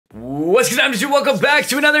What's good, guys? Welcome back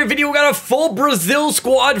to another video. We got a full Brazil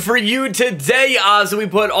squad for you today. So we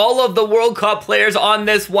put all of the World Cup players on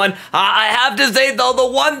this one. I have to say, though, the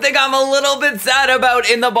one thing I'm a little bit sad about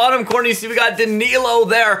in the bottom corner, you see we got Danilo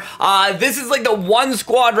there. This is like the one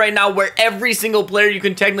squad right now where every single player you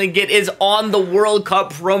can technically get is on the World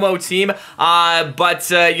Cup promo team.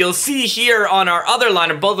 But you'll see here on our other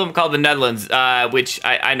lineup, both of them called the Netherlands, which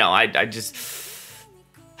I know, I just...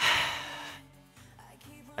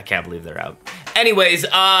 I can't believe they're out. Anyways,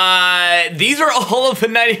 these are all of the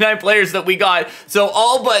 99 players that we got. So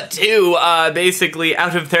all but two, basically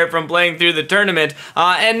out of there from playing through the tournament.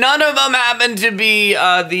 And none of them happen to be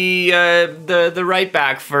the right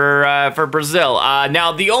back for Brazil.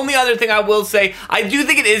 Now, the only other thing I will say, I do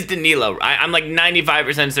think it is Danilo. I'm like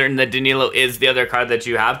 95% certain that Danilo is the other card that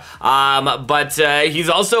you have. But he's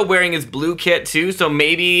also wearing his blue kit too. So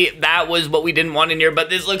maybe that was what we didn't want in here. But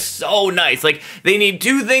this looks so nice. Like, they need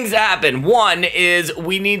two things to happen. One is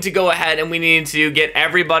we need to go ahead and we need to get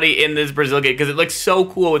everybody in this Brazil kit because it looks so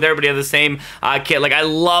cool with everybody on the same kit. Like, I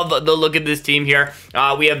love the look of this team here.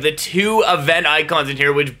 We have the two event icons in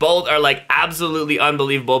here, which both are like absolutely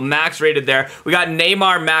unbelievable. Max rated there. We got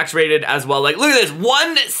Neymar max rated as well. Like, look at this,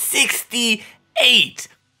 168.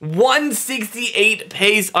 168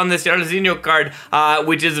 pace on this Ronaldinho card,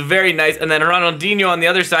 which is very nice. And then Ronaldinho on the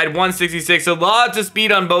other side, 166. So lots of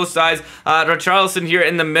speed on both sides. Richarlison here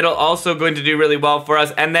in the middle, also going to do really well for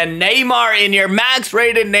us. And then Neymar in here, max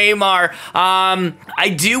rated Neymar. I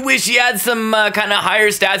do wish he had some kind of higher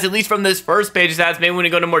stats, at least from this first page stats. Maybe when we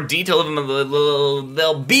go into more detail of him,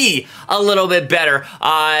 they'll be a little bit better.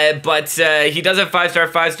 But he does have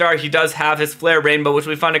 5-star. He does have his Flare Rainbow, which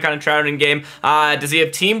we find a kind of trouting game. Does he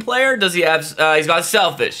have team player? Does he have he's got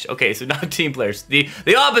selfish. Okay, so not team players. The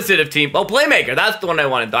opposite of team. Oh, playmaker. That's the one I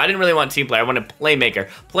wanted though. I didn't really want team player. I wanted playmaker.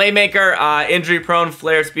 Playmaker, injury prone,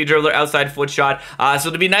 flare, speed dribbler, outside foot shot. So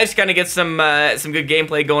it'd be nice to kind of get some good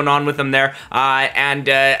gameplay going on with him there.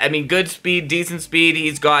 I mean, good speed, decent speed.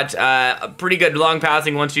 He's got a pretty good long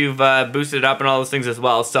passing once you've boosted it up and all those things as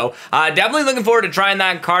well. So definitely looking forward to trying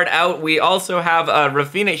that card out. We also have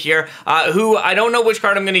Rafinha here, who I don't know which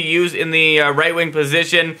card I'm going to use in the right wing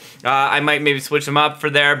position. I might maybe switch him up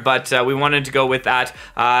for there, but we wanted to go with that.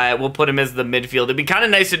 We'll put him as the midfield. It'd be kind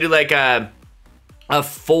of nice to do like a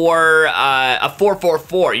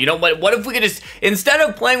 4-4-4. You know what if we could just, instead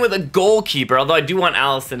of playing with a goalkeeper, although I do want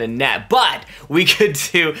Allison in net, but we could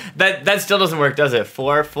do that still doesn't work, does it?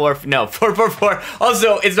 4-4, no, 4-4-4.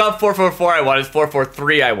 Also, it's not 4-4-4 I want, it's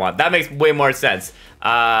 4-4-3 I want. That makes way more sense.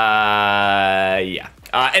 Yeah.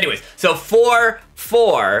 Anyways, so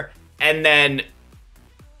 4-4 and then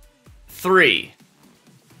 3.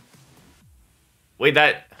 Wait,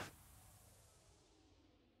 that.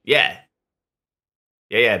 Yeah.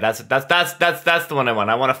 Yeah, that's the one I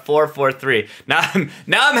want. I want a 4-4-3. Now I'm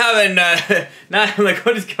having now I'm like,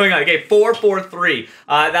 what is going on? Okay, 4-4-3.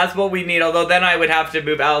 That's what we need. Although then I would have to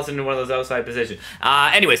move Allison to one of those outside positions.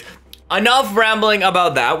 Anyways. Enough rambling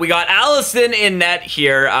about that. We got Allison in net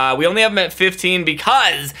here. We only have him at 15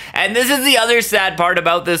 because, and this is the other sad part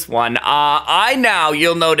about this one, I now,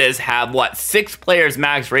 you'll notice, have, what, 6 players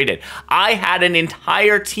max rated. I had an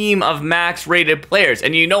entire team of max rated players,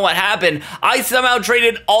 and you know what happened? I somehow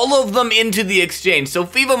traded all of them into the exchange. So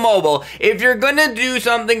FIFA Mobile, if you're gonna do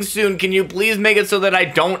something soon, can you please make it so that I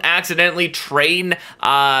don't accidentally trade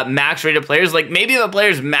max rated players? Like, maybe if a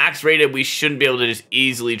player's max rated, we shouldn't be able to just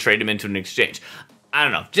easily trade him into an exchange. I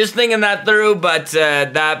don't know, just thinking that through, but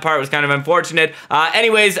that part was kind of unfortunate.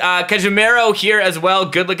 Anyways, Casemiro here as well,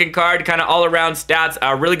 good looking card, kind of all around stats,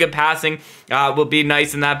 really good passing, will be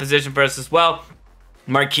nice in that position for us as well.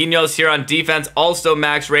 Marquinhos here on defense, also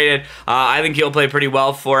max rated. I think he'll play pretty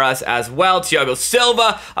well for us as well. Thiago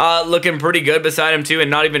Silva looking pretty good beside him too, and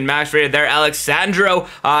not even max rated there. Alexandro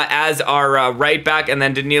as our right back, and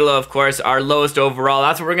then Danilo, of course, our lowest overall.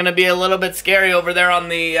 That's where we're gonna be a little bit scary over there on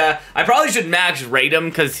the. I probably should max rate him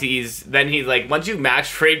because he's like, once you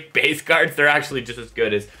max rate base cards, they're actually just as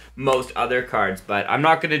good as most other cards, but I'm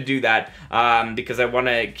not going to do that because I want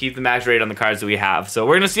to keep the max rate on the cards that we have. So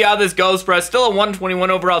we're going to see how this goes for us. Still a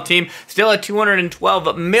 121 overall team, still a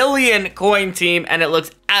 212 million coin team, and it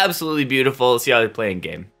looks absolutely beautiful. Let's see how they play in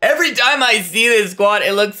game. Every time I see this squad,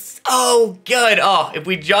 it looks so good. Oh, if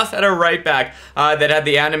we just had a right back that had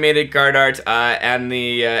the animated card art and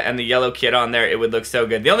the yellow kit on there, it would look so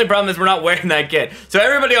good. The only problem is we're not wearing that kit. So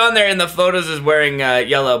everybody on there in the photos is wearing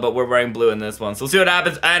yellow, but we're wearing blue in this one. So we'll see what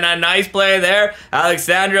happens. And a nice play there.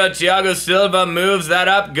 Alexandro Thiago Silva moves that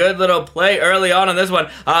up. Good little play early on this one.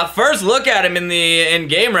 First look at him in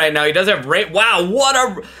game right now. He does have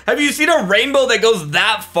wow, have you seen a rainbow that goes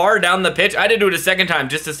that far down the pitch? I had to do it a second time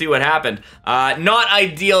just to see what happened. Not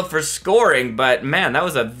ideal for scoring, but man, that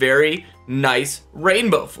was a very nice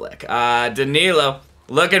rainbow flick. Danilo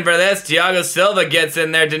looking for this. Thiago Silva gets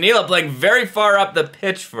in there. Danilo playing very far up the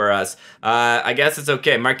pitch for us. I guess it's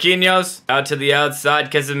okay. Marquinhos out to the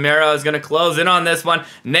outside. Casemiro is going to close in on this one.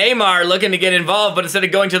 Neymar looking to get involved, but instead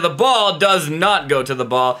of going to the ball, does not go to the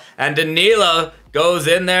ball. And Danilo goes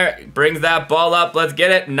in there, brings that ball up. Let's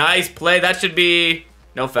get it. Nice play. That should be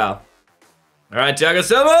no foul. All right, Thiago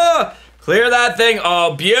Silva. Clear that thing.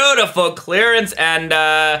 Oh, beautiful clearance. And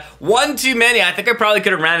one too many. I think I probably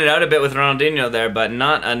could have ran it out a bit with Ronaldinho there, but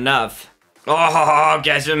not enough. Oh,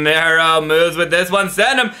 Casemiro moves with this one.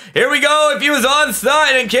 Send him. Here we go. If he was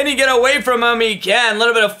onside, and can he get away from him? He can. A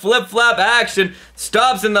little bit of flip-flap action.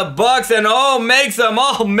 Stops in the box, and oh, makes them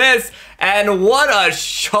all miss. And what a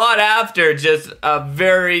shot after. Just a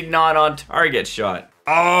very not on target shot.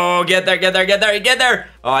 Oh, get there, get there, get there, get there.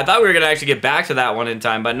 Oh, I thought we were going to actually get back to that one in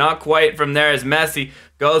time, but not quite. From there as Messi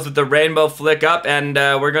goes with the rainbow flick up, and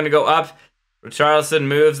we're going to go up. Richarlison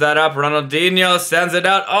moves that up. Ronaldinho sends it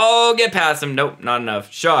out. Oh, get past him. Nope, not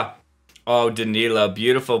enough. Shaw. Oh, Danilo.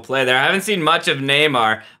 Beautiful play there. I haven't seen much of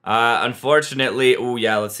Neymar, unfortunately. Oh,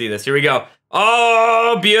 yeah, let's see this. Here we go.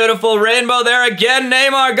 Oh, beautiful rainbow there again.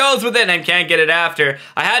 Neymar goes with it and can't get it after.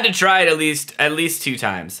 I had to try it at least 2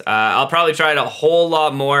 times. I'll probably try it a whole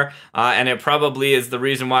lot more, and it probably is the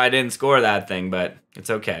reason why I didn't score that thing, but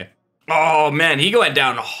it's okay. Oh, man, he went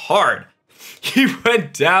down hard. He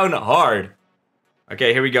went down hard.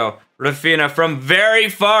 Okay, here we go. Rafinha from very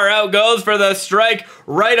far out goes for the strike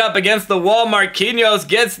right up against the wall. Marquinhos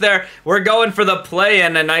gets there. We're going for the play,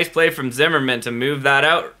 and a nice play from Zimmerman to move that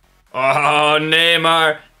out. Oh,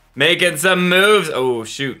 Neymar making some moves. Oh,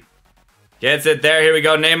 shoot. Gets it there. Here we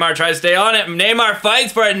go. Neymar tries to stay on it. Neymar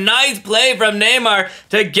fights for a nice play from Neymar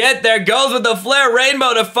to get there. Goes with the flare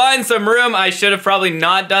rainbow to find some room. I should have probably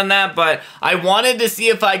not done that, but I wanted to see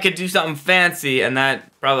if I could do something fancy, and that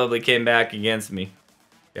probably came back against me.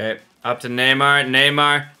 Okay, up to Neymar.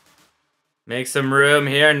 Neymar makes some room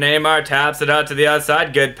here. Neymar taps it out to the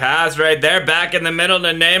outside. Good pass right there. Back in the middle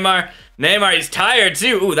to Neymar. Neymar, he's tired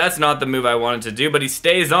too. Ooh, that's not the move I wanted to do, but he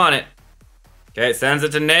stays on it. Okay, sends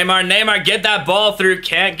it to Neymar. Neymar, get that ball through.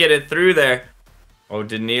 Can't get it through there. Oh,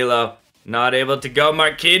 Danilo, not able to go.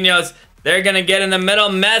 Marquinhos, they're going to get in the middle.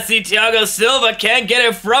 Messi, Thiago Silva can't get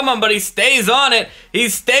it from him, but he stays on it. He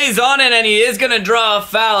stays on it, and he is going to draw a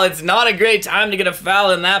foul. It's not a great time to get a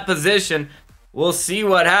foul in that position. We'll see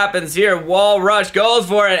what happens here. Wall rush, goes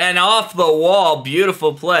for it, and off the wall.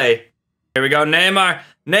 Beautiful play. Here we go, Neymar.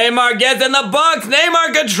 Neymar gets in the box.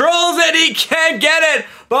 Neymar controls it. He can't get it.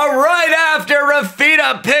 But right after,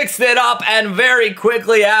 Rafinha picks it up. And very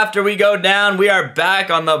quickly after we go down, we are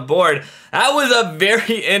back on the board. That was a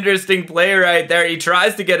very interesting play right there. He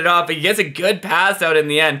tries to get it off. He gets a good pass out in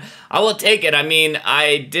the end. I will take it. I mean,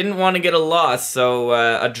 I didn't want to get a loss. So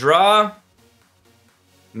a draw.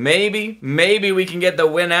 Maybe we can get the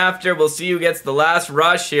win after. We'll see who gets the last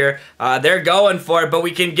rush here. They're going for it, but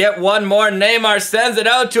we can get one more. Neymar sends it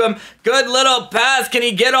out to him. Good little pass. Can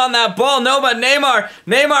he get on that ball? No, but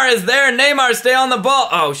Neymar is there. Neymar, stay on the ball.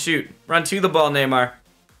 Oh, shoot. Run to the ball, Neymar.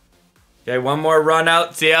 Okay, one more run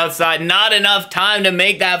out to the outside. Not enough time to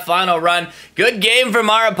make that final run. Good game from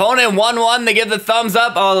our opponent. 1-1. They give the thumbs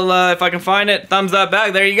up. I'll, if I can find it, thumbs up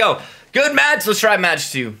back. There you go. Good match. Let's try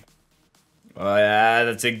match 2. Oh, yeah,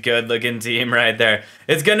 that's a good-looking team right there.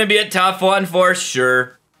 It's going to be a tough one for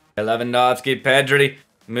sure. Lewandowski, Pedri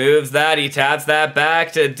moves that. He taps that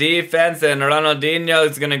back to defense, and Ronaldinho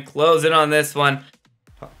is going to close in on this one.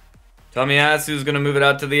 Tomiyasu's going to move it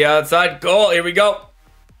out to the outside. Goal, here we go.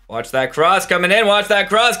 Watch that cross coming in. Watch that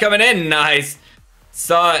cross coming in. Nice.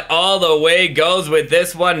 Saw it all the way. Goes with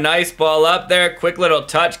this one. Nice ball up there. Quick little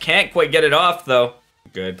touch. Can't quite get it off, though.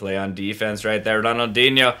 Good play on defense right there.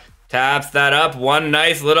 Ronaldinho taps that up. One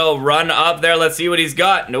nice little run up there. Let's see what he's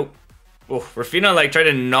got. Nope. Oh, Rafinha like tried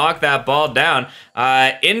to knock that ball down.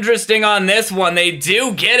 Interesting on this one. They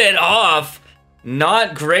do get it off.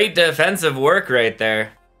 Not great defensive work right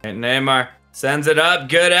there. And Neymar sends it up.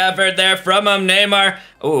 Good effort there from him. Neymar.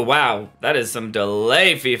 Oh, wow. That is some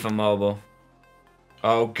delay, FIFA Mobile.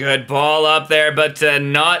 Oh, good ball up there, but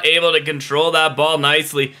not able to control that ball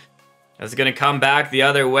nicely. That's going to come back the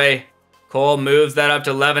other way. Cole moves that up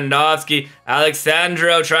to Lewandowski.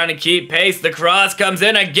 Alexandro trying to keep pace. The cross comes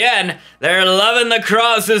in again. They're loving the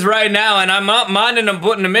crosses right now, and I'm not minding them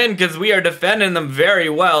putting them in because we are defending them very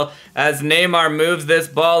well as Neymar moves this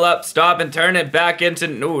ball up. Stop and turn it back into...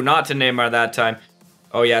 Ooh, not to Neymar that time.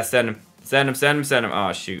 Oh, yeah, send him. Send him, send him, send him.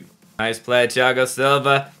 Oh, shoot. Nice play, Thiago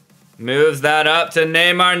Silva. Moves that up to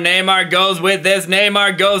Neymar. Neymar goes with this.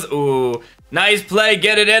 Neymar goes... Ooh. Nice play,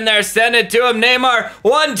 get it in there, send it to him. Neymar,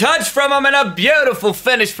 one touch from him, and a beautiful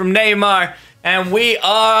finish from Neymar. And we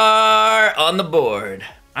are on the board.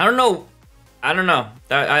 I don't know.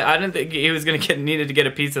 I didn't think he was needed to get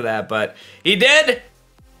a piece of that, but he did.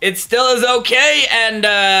 It still is okay,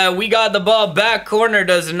 and we got the ball back. Corner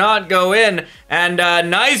does not go in, and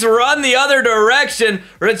nice run the other direction.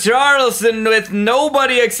 Richarlison with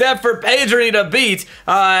nobody except for Pedri to beat,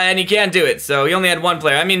 and he can't do it, so he only had one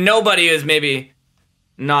player. I mean, nobody is maybe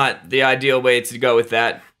not the ideal way to go with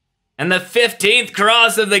that. And the 15th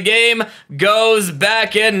cross of the game goes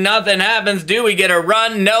back in. Nothing happens. Do we get a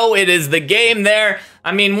run? No, it is the game there.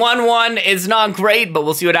 I mean, 1-1 is not great, but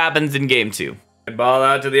we'll see what happens in game 2. Ball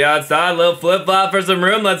out to the outside, little flip-flop for some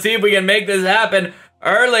room. Let's see if we can make this happen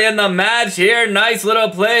early in the match here. Nice little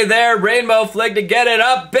play there. Rainbow flick to get it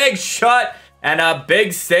up. Big shot and a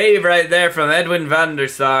big save right there from Edwin van der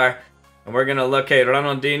Sar. And we're going to look, hey,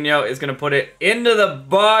 Ronaldinho is going to put it into the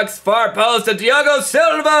box. Far post to Thiago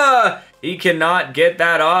Silva. He cannot get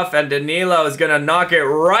that off, and Danilo is going to knock it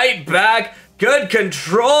right back. Good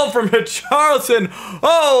control from Richarlison.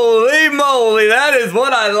 Holy moly, that is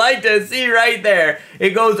what I like to see right there.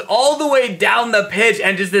 It goes all the way down the pitch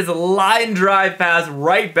and just this line drive pass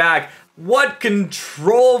right back. What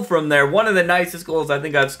control from there. One of the nicest goals I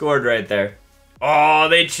think I've scored right there. Oh,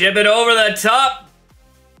 they chip it over the top.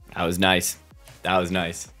 That was nice. That was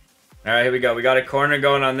nice. All right, here we go. We got a corner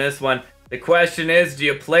going on this one. The question is, do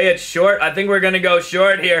you play it short? I think we're going to go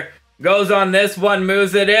short here. Goes on this one,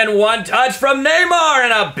 moves it in. One touch from Neymar,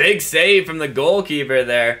 and a big save from the goalkeeper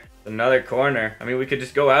there. Another corner. I mean, we could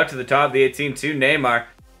just go out to the top of the 18 to Neymar.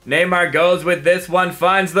 Neymar goes with this one,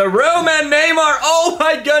 finds the room, and Neymar, oh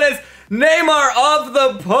my goodness, Neymar off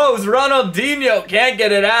the post. Ronaldinho can't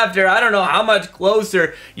get it after. I don't know how much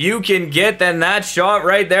closer you can get than that shot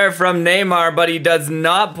right there from Neymar, but he does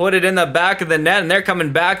not put it in the back of the net, and they're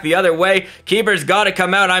coming back the other way. Keeper's got to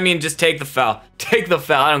come out. I mean, just take the foul. Take the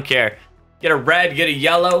foul. I don't care. Get a red, get a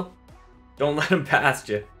yellow. Don't let him past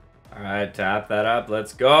you. All right, tap that up.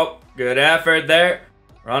 Let's go. Good effort there.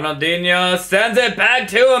 Ronaldinho sends it back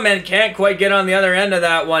to him and can't quite get on the other end of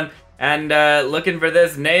that one. And looking for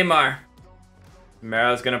this Neymar.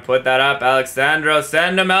 Mero's going to put that up. Alexandro,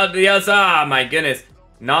 send him out to the outside. Oh, my goodness.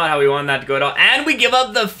 Not how we wanted that to go at all. And we give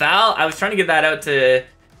up the foul. I was trying to get that out to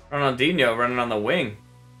Ronaldinho running on the wing.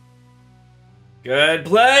 Good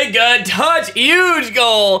play. Good touch. Huge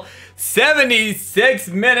goal. 76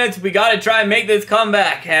 minutes. We got to try and make this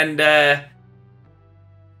comeback. And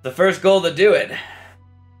the first goal to do it.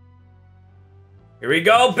 Here we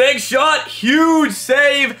go. Big shot. Huge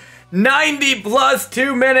save. 90 plus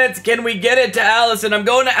 2 minutes. Can we get it to Allison? I'm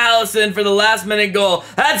going to Allison for the last minute goal.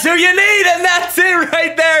 That's who you need, and that's it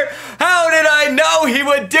right there. How did I know he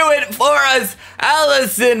would do it for us?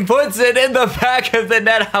 Allison puts it in the back of the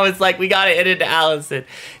net. I was like, we got to hit it to Allison.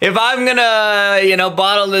 If I'm going to,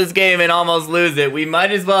 bottle this game and almost lose it, we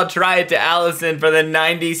might as well try it to Allison for the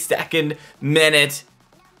 92nd minute.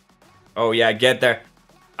 Oh, yeah, get there.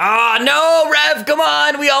 Ah, oh, no, ref, come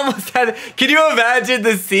on. We almost had it. Can you imagine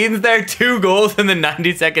the scenes there? 2 goals in the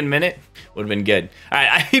 92nd minute? Would have been good. All right,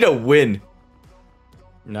 I need a win.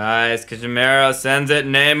 Nice. Casemiro sends it.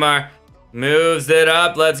 Neymar moves it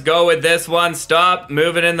up. Let's go with this one. Stop.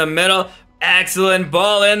 Move it in the middle. Excellent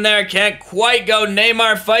ball in there. Can't quite go.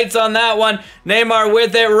 Neymar fights on that one. Neymar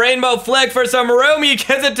with it. Rainbow flick for some room. He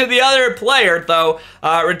gets it to the other player, though.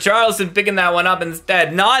 Richarlison picking that one up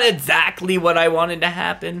instead. Not exactly what I wanted to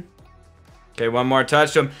happen. Okay, one more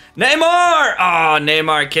touch to him. Neymar! Oh,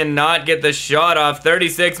 Neymar cannot get the shot off.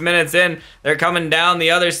 36 minutes in. They're coming down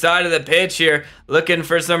the other side of the pitch here. Looking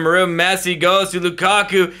for some room. Messi goes to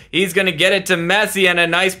Lukaku. He's going to get it to Messi, and a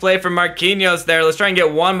nice play from Marquinhos there. Let's try and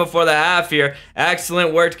get one before the half here.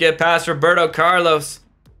 Excellent work to get past Roberto Carlos.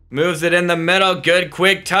 Moves it in the middle. Good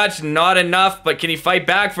quick touch. Not enough, but can he fight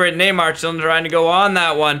back for it? Neymar still trying to go on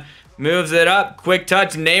that one. Moves it up. Quick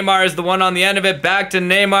touch. Neymar is the one on the end of it. Back to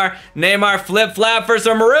Neymar. Neymar flip-flap for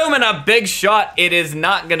some room and a big shot. It is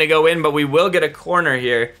not going to go in, but we will get a corner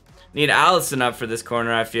here. Need Allison up for this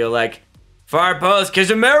corner, I feel like. Far post.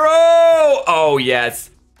 Casemiro! Oh, yes.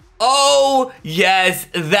 Oh, yes.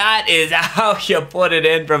 That is how you put it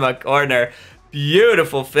in from a corner.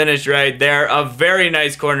 Beautiful finish right there. A very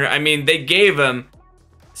nice corner. I mean, they gave him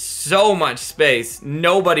so much space.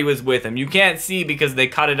 Nobody was with him. You can't see because they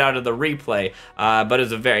cut it out of the replay, but it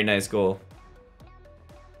was a very nice goal.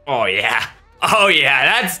 Oh yeah. Oh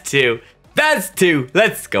yeah, that's 2. That's 2.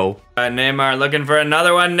 Let's go. Neymar looking for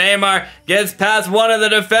another one. Neymar gets past one of the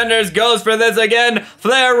defenders, goes for this again.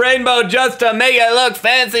 Flare rainbow just to make it look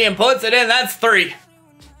fancy and puts it in. That's 3.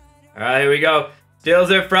 All right, here we go.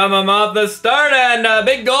 Steals it from him off the start, and a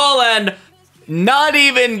big goal, and not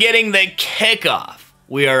even getting the kickoff.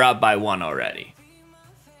 We are up by 1 already.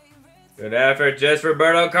 Good effort just for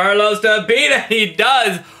Roberto Carlos to beat it. He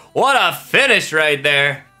does. What a finish right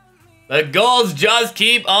there. The goals just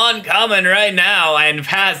keep on coming right now, and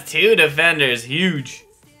past 2 defenders. Huge.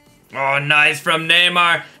 Oh, nice from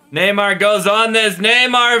Neymar. Neymar goes on this.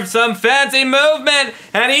 Neymar, some fancy movement,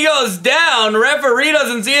 and he goes down. Referee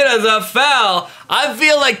doesn't see it as a foul. I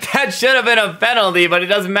feel like that should have been a penalty, but it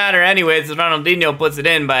doesn't matter anyways. So Ronaldinho puts it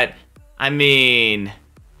in, but I mean,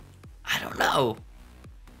 I don't know.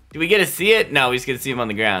 Do we get to see it? No, we just get to see him on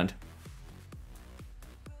the ground.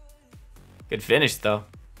 Good finish, though.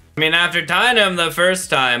 I mean, after tying him the first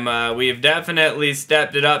time, we've definitely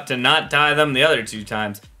stepped it up to not tie them the other 2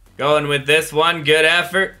 times. Going with this one, good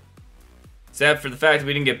effort. Except for the fact that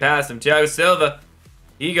we didn't get past him. Thiago Silva,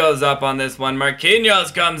 he goes up on this one.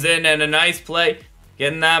 Marquinhos comes in and a nice play.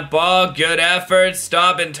 Getting that ball, good effort.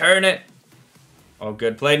 Stop and turn it. Oh,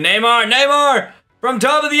 good play. Neymar, Neymar! From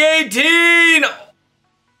top of the 18!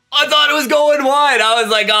 I thought it was going wide. I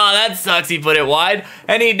was like, oh, that sucks. He put it wide.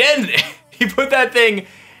 And he didn't. He put that thing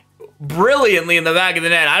brilliantly in the back of the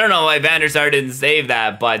net. I don't know why Van der Sar didn't save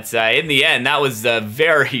that, but in the end, that was a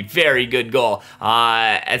very, very good goal.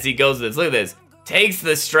 As he goes with this, look at this. Takes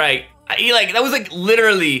the strike. That was like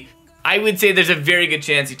literally, I would say there's a very good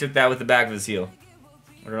chance he took that with the back of his heel.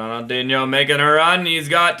 Ronaldinho making a run. He's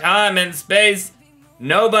got time and space.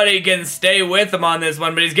 Nobody can stay with him on this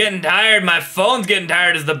one, but he's getting tired. My phone's getting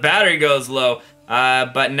tired as the battery goes low.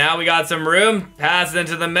 But now we got some room. Pass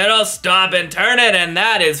into the middle. Stop and turn it. And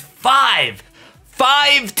that is 5.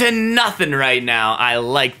 5-0 right now. I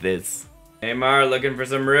like this. Neymar looking for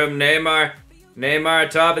some room. Neymar. Neymar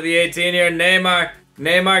top of the 18 here. Neymar.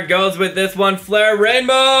 Neymar goes with this one. Flare.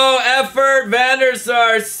 Rainbow. Effort. Van der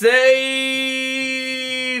Sar. Save.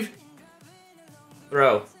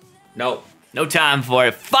 Throw. Nope. No time for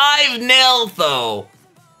it. 5-0 though.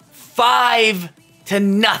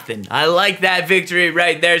 5-0. I like that victory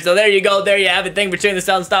right there. So there you go. There you have it. Thank you for checking this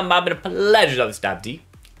out and stopping by. It's been a pleasure. Stopde.